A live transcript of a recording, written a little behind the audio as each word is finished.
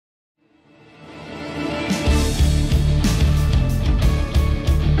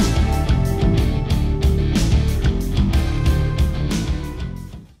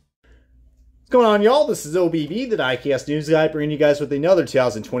What's going on, y'all? This is OBB, the Diecast News Guy, bringing you guys with another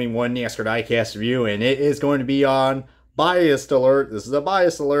 2021 NASCAR Diecast review, and it is going to be on Biased Alert. This is a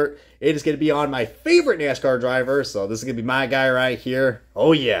Biased Alert. It is going to be on my favorite NASCAR driver, so this is going to be my guy right here.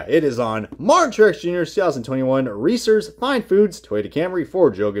 Oh yeah, it is on Martin Truex Jr.'s 2021 RESER'S Fine Foods Toyota Camry for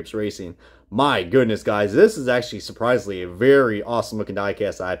Joe Gibbs Racing. My goodness, guys, this is actually surprisingly a very awesome looking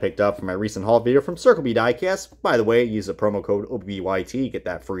diecast that I picked up from my recent haul video from Circle B Diecast. By the way, use the promo code OBBYT, get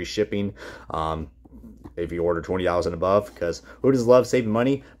that free shipping if you order $20 and above, because who does love saving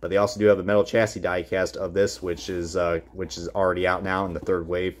money? But they also do have a metal chassis diecast of this, which is already out now in the third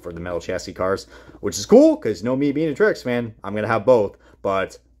wave for the metal chassis cars, which is cool because you know me being a Truex fan, I'm gonna have both.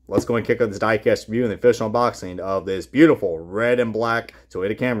 But let's go and kick off this diecast review and the official unboxing of this beautiful red and black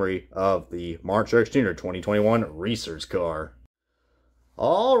Toyota Camry of the Martin Truex Jr. 2021 RESER'S car.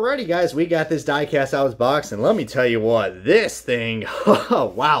 Alrighty, guys, we got this diecast out of its box, and let me tell you what, this thing,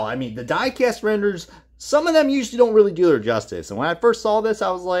 wow, I mean, the diecast renders, some of them usually don't really do their justice. And when I first saw this,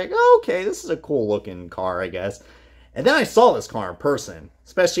 I was like, oh, okay, this is a cool looking car, I guess. And then I saw this car in person,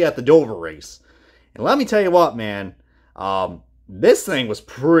 especially at the Dover race. And let me tell you what, man, this thing was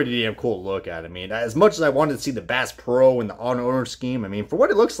pretty damn cool to look at. I mean, as much as I wanted to see the Bass Pro and the owner scheme, I mean, for what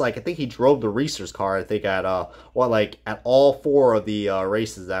it looks like, I think he drove the RESER'S car, I think, at, at all four of the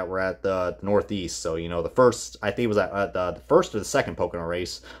races that were at the Northeast. So, you know, the first, I think it was at the first or the second Pocono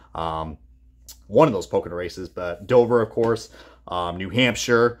race. One of those Pocono races, but Dover, of course, New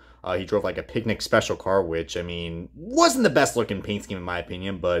Hampshire. He drove like a picnic special car, which, I mean, wasn't the best looking paint scheme in my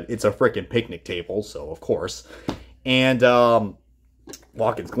opinion, but it's a freaking picnic table, so of course. And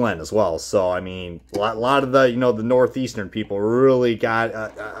Watkins Glen as well. So, I mean, a lot of the, you know, the Northeastern people really got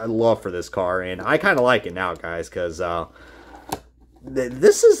a love for this car, and I kind of like it now, guys, because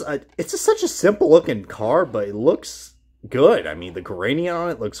this is, it's just such a simple looking car, but it looks good. I mean, the gradient on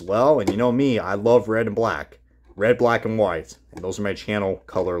it looks well, and you know me, I love red and black. Red, black, and white. And those are my channel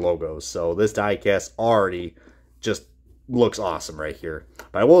color logos. So this diecast already just looks awesome right here.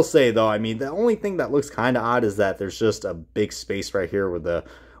 But I will say, though, I mean, the only thing that looks kind of odd is that there's just a big space right here where the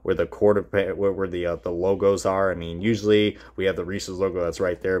logos are. I mean, usually we have the RESER'S logo that's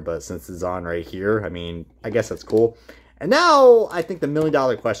right there, but since it's on right here, I mean, I guess that's cool. And now, I think the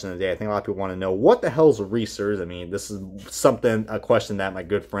million-dollar question of the day, I think a lot of people want to know, what the hell's a RESER'S? I mean, this is a question that my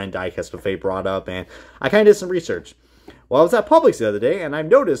good friend Diecast Buffet brought up, and I kind of did some research. Well, I was at Publix the other day, and I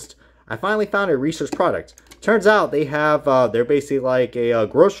noticed I finally found a RESER'S product. Turns out they have, they're basically like a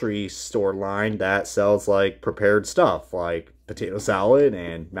grocery store line that sells like prepared stuff, like potato salad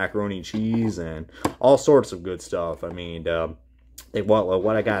and macaroni and cheese and all sorts of good stuff. I mean,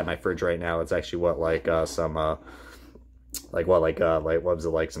 what I got in my fridge right now, it's actually what, like some, what was it,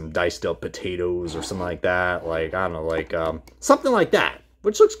 like some diced up potatoes or something like that, like, I don't know, like, something like that,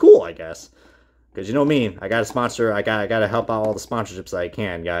 which looks cool, I guess. Because you know me, I got to sponsor, I got to help out all the sponsorships I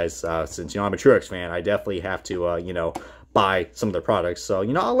can, guys. Since, you know, I'm a Truex fan, I definitely have to, you know, buy some of their products. So,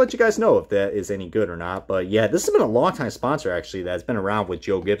 you know, I'll let you guys know if that is any good or not. But yeah, this has been a long time sponsor, actually, that's been around with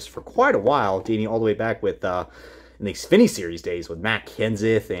Joe Gibbs for quite a while, dating all the way back with, in the Xfinity Series days with Matt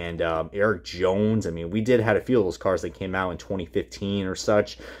Kenseth and Eric Jones. I mean, we did have a few of those cars that came out in 2015 or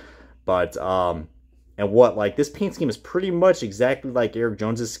such. But, and what, like, this paint scheme is pretty much exactly like Eric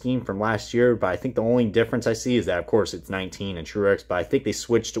Jones's scheme from last year, but I think the only difference I see is that, of course, it's 19 and Truex, but I think they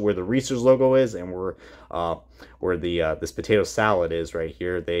switched to where the RESER'S logo is and where the this potato salad is right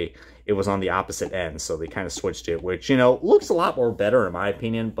here. It was on the opposite end, so they kind of switched it, which, you know, looks a lot more better in my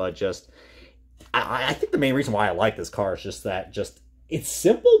opinion, but just, I think the main reason why I like this car is just that, it's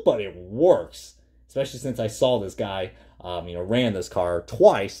simple, but it works, especially since I saw this guy, you know, ran this car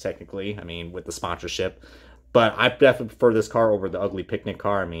twice, technically, I mean, with the sponsorship. But I definitely prefer this car over the ugly picnic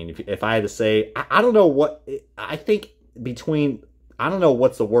car. I mean, if I had to say, I don't know what, I think between, I don't know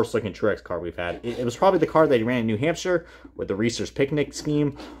what's the worst looking Truex car we've had. It was probably the car that he ran in New Hampshire with the RESER'S picnic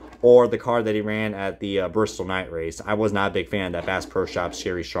scheme, or the car that he ran at the Bristol night race. I was not a big fan of that Bass Pro Shop's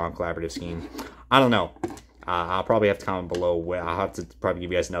Sherry Strong collaborative scheme. I don't know. I'll probably have to comment below. I'll have to probably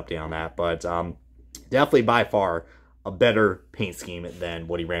give you guys an update on that. But definitely by far a better paint scheme than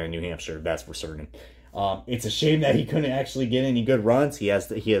what he ran in New Hampshire, that's for certain. It's a shame that he couldn't actually get any good runs. He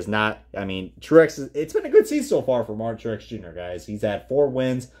has not, I mean, Truex, it's been a good season so far for Martin Truex Jr., guys. He's had 4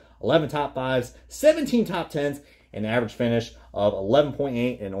 wins, 11 top 5s, 17 top 10s, an average finish of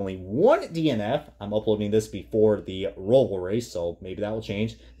 11.8 and only 1 DNF. I'm uploading this before the Roval race, so maybe that will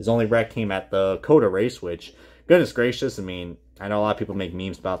change. His only wreck came at the COTA race, which, goodness gracious, I mean, I know a lot of people make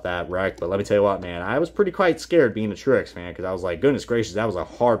memes about that wreck, but let me tell you what, man, I was pretty quite scared being a Truex fan, because I was like, goodness gracious, that was a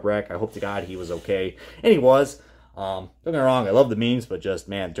hard wreck. I hope to God he was okay. And he was. Don't get me wrong, I love the memes, but just,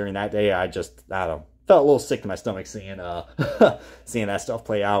 man, during that day, I don't know, felt a little sick to my stomach seeing seeing that stuff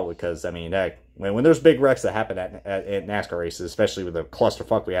play out, because, I mean, heck, when there's big wrecks that happen at NASCAR races, especially with the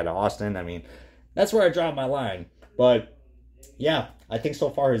clusterfuck we had in Austin, I mean, that's where I draw my line. But yeah, I think so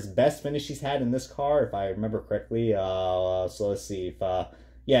far his best finish he's had in this car, if I remember correctly. So let's see if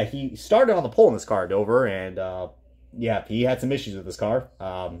yeah, he started on the pole in this car at Dover, and yeah, he had some issues with this car.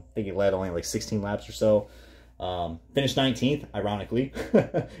 I think he led only like 16 laps or so. Finished 19th, ironically,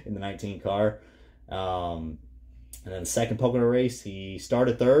 in the 19 car. And then the second Pocono race, he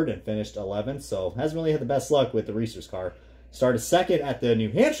started third and finished 11th, so hasn't really had the best luck with the RESER'S car. Started second at the New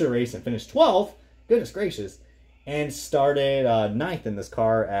Hampshire race and finished 12th. Goodness gracious. And started 9th in this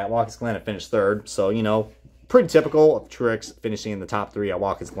car at Watkins Glen and finished 3rd. So, you know, pretty typical of Truex finishing in the top 3 at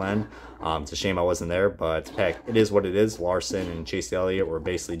Watkins Glen. It's a shame I wasn't there, but heck, it is what it is. Larson and Chase Elliott were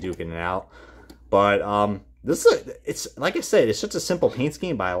basically duking it out. But this is it's like I said, it's just a simple paint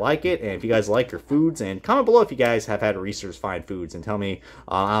scheme, but I like it. And if you guys like your foods, and comment below if you guys have had RESER'S fine foods, and tell me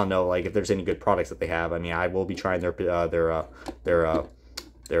I don't know, like if there's any good products that they have. I mean, I will be trying their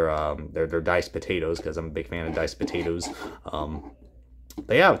diced potatoes, because I'm a big fan of diced potatoes.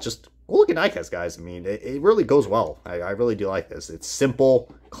 But yeah, just go look at diecast, guys. I mean, it really goes well. I really do like this. It's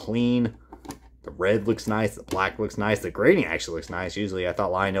simple, clean. The red looks nice. The black looks nice. The gradient actually looks nice. Usually I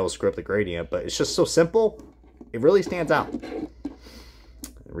thought Lionel would script the gradient, but it's just so simple. It really stands out.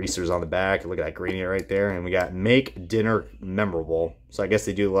 RESER'S on the back. Look at that gradient right there. And we got make dinner memorable. So I guess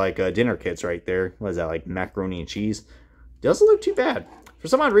they do like dinner kits right there. What is that, like macaroni and cheese? Doesn't look too bad. For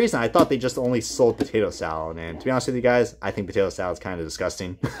some odd reason, I thought they just only sold potato salad. And to be honest with you guys, I think potato salad is kind of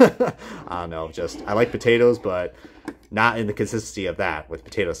disgusting. I don't know. Just, I like potatoes, but not in the consistency of that with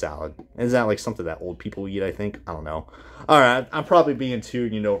potato salad. Is that like something that old people eat, I think? I don't know. All right, I'm probably being too,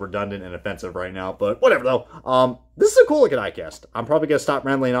 you know, redundant and offensive right now, but whatever though. This is a cool looking diecast. I'm probably going to stop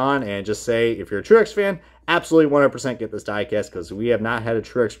rambling on and just say, if you're a Truex fan, absolutely 100% get this diecast, because we have not had a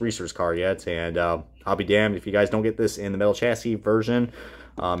Truex RESER'S car yet, and I'll be damned if you guys don't get this in the metal chassis version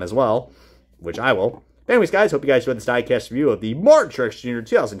as well, which I will. Anyways, guys, hope you guys enjoyed this diecast review of the Martin Truex Jr.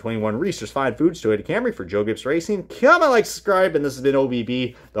 2021 RESER'S Fine Foods Toyota Camry for Joe Gibbs Racing. Comment, like, subscribe, and this has been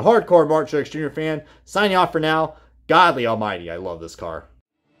OBB, the hardcore Martin Truex Jr. fan, signing off for now. Godly almighty, I love this car.